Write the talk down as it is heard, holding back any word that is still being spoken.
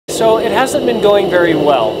So it hasn't been going very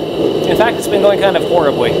well. In fact, it's been going kind of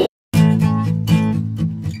horribly.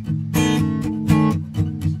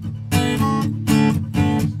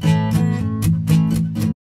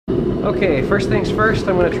 Okay, first things first,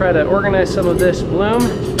 I'm going to try to organize some of this bloom,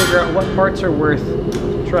 figure out what parts are worth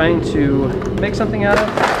trying to make something out of,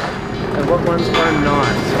 and what ones are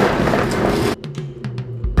not.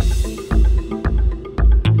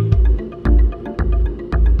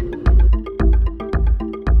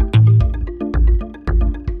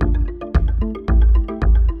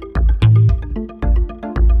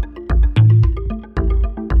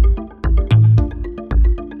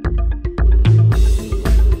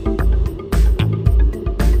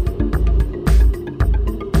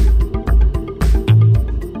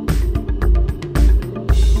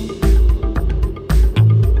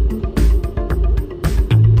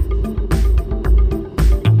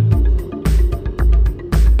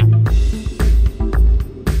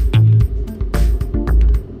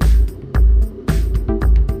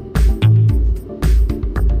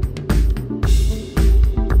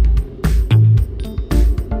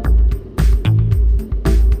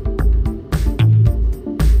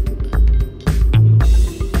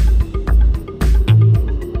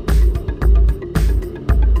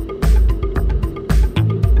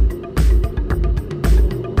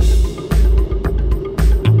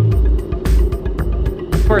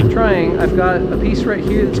 Worth trying. I've got a piece right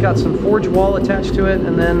here that's got some forge wall attached to it,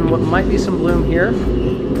 and then what might be some bloom here.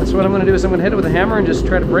 And so what I'm going to do is I'm going to hit it with a hammer and just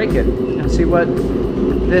try to break it and see what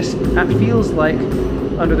this feels like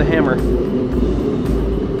under the hammer.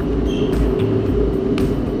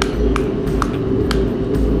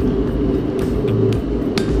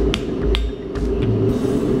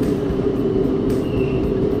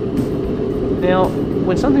 Now,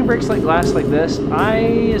 when something breaks like glass like this, I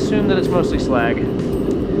assume that it's mostly slag.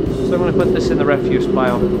 So I'm going to put this in the refuse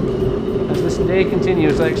pile. As this day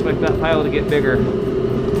continues, I expect that pile to get bigger,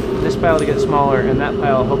 this pile to get smaller, and that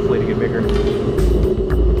pile hopefully to get bigger.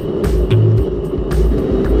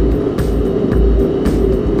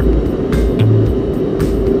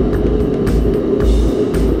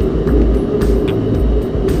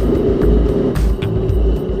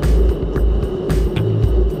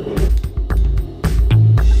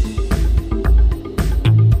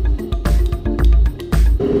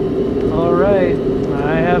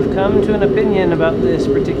 Come to an opinion about this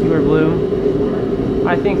particular bloom.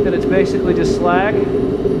 I think that it's basically just slag,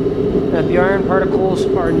 that the iron particles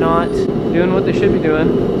are not doing what they should be doing.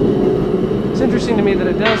 It's interesting to me that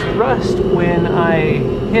it does rust when I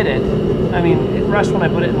hit it. I mean, it rusts when I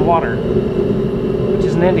put it in water, which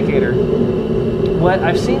is an indicator. What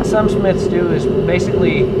I've seen some smiths do is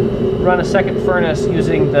basically run a second furnace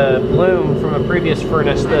using the bloom from a previous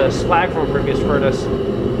furnace, the slag from a previous furnace,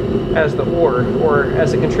 as the ore, or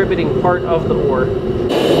as a contributing part of the ore.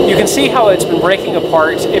 You can see how it's been breaking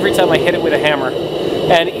apart every time I hit it with a hammer,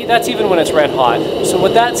 and that's even when it's red hot. So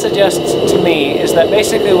what that suggests to me is that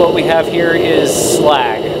basically what we have here is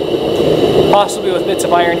slag, possibly with bits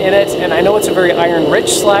of iron in it, and I know it's a very iron-rich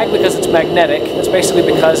slag because it's magnetic. That's basically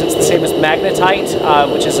because it's the same as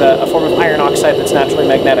magnetite, which is a form of iron oxide that's naturally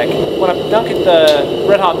magnetic. When I dunk the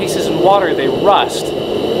red-hot pieces in water, they rust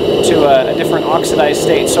to a different oxidized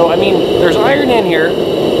state. So I mean, there's iron in here,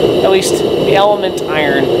 at least the element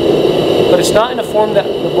iron, but it's not in a form that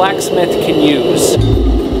the blacksmith can use.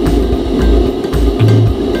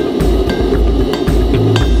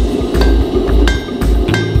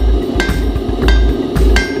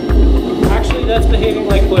 Actually, that's behaving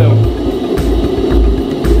like glue.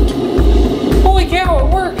 Holy cow,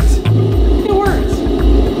 it worked! It worked!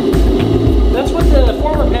 That's what the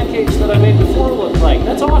former pancakes that I made before looked like.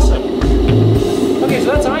 That's awesome. Okay,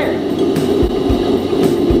 so that's iron.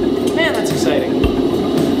 Man, that's exciting.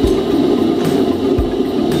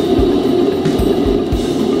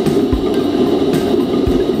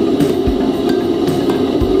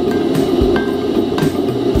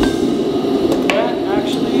 That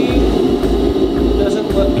actually doesn't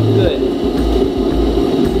look good.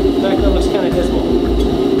 In fact, that looks kind of dismal.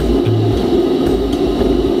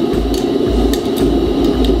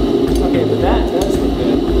 Okay, but that does look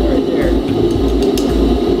good right there.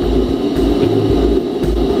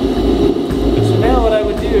 So now what I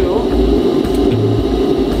would do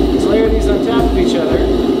is layer these on top of each other,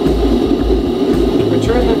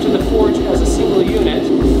 return them to the forge as a single unit.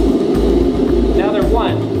 Now they're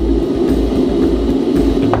one.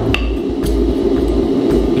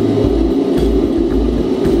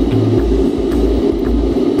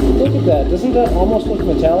 Look at that. Doesn't that almost look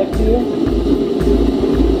metallic to you?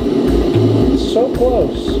 So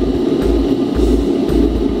close.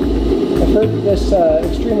 I I've heard this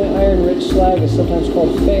extremely iron-rich slag is sometimes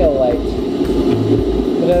called failite,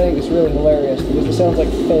 but I think it's really hilarious because it sounds like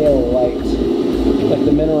fail-lite, like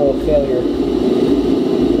the mineral of failure,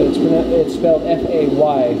 but it's spelled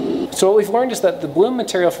F-A-Y. So what we've learned is that the bloom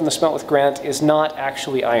material from the Smelt with Grant is not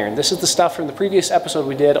actually iron. This is the stuff from the previous episode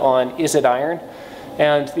we did on is it iron?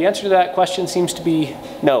 And the answer to that question seems to be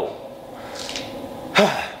no.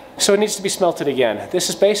 So it needs to be smelted again. This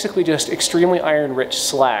is basically just extremely iron-rich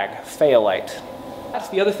slag, failite.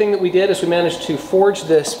 The other thing that we did is we managed to forge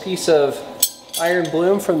this piece of iron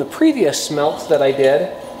bloom from the previous smelt that I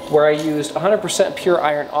did, where I used 100% pure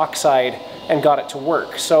iron oxide and got it to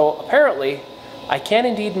work. So apparently, I can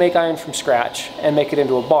indeed make iron from scratch and make it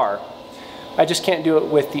into a bar. I just can't do it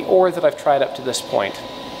with the ore that I've tried up to this point.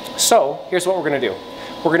 So here's what we're going to do.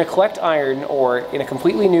 We're going to collect iron ore in a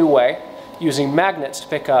completely new way, using magnets to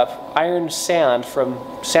pick up iron sand from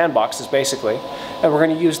sandboxes basically, and we're going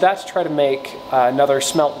to use that to try to make another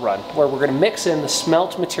smelt run, where we're going to mix in the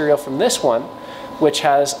smelt material from this one, which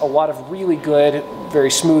has a lot of really good, very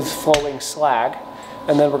smooth flowing slag,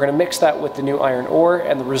 and then we're going to mix that with the new iron ore,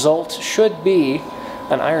 and the result should be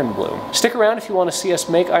an iron bloom. Stick around if you want to see us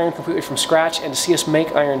make iron completely from scratch and to see us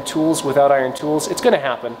make iron tools without iron tools. It's going to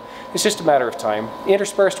happen. It's just a matter of time.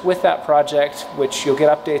 Interspersed with that project, which you'll get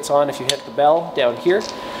updates on if you hit the bell down here,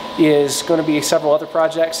 is going to be several other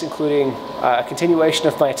projects, including a continuation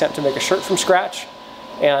of my attempt to make a shirt from scratch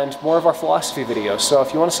and more of our philosophy videos. So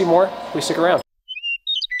if you want to see more, please stick around.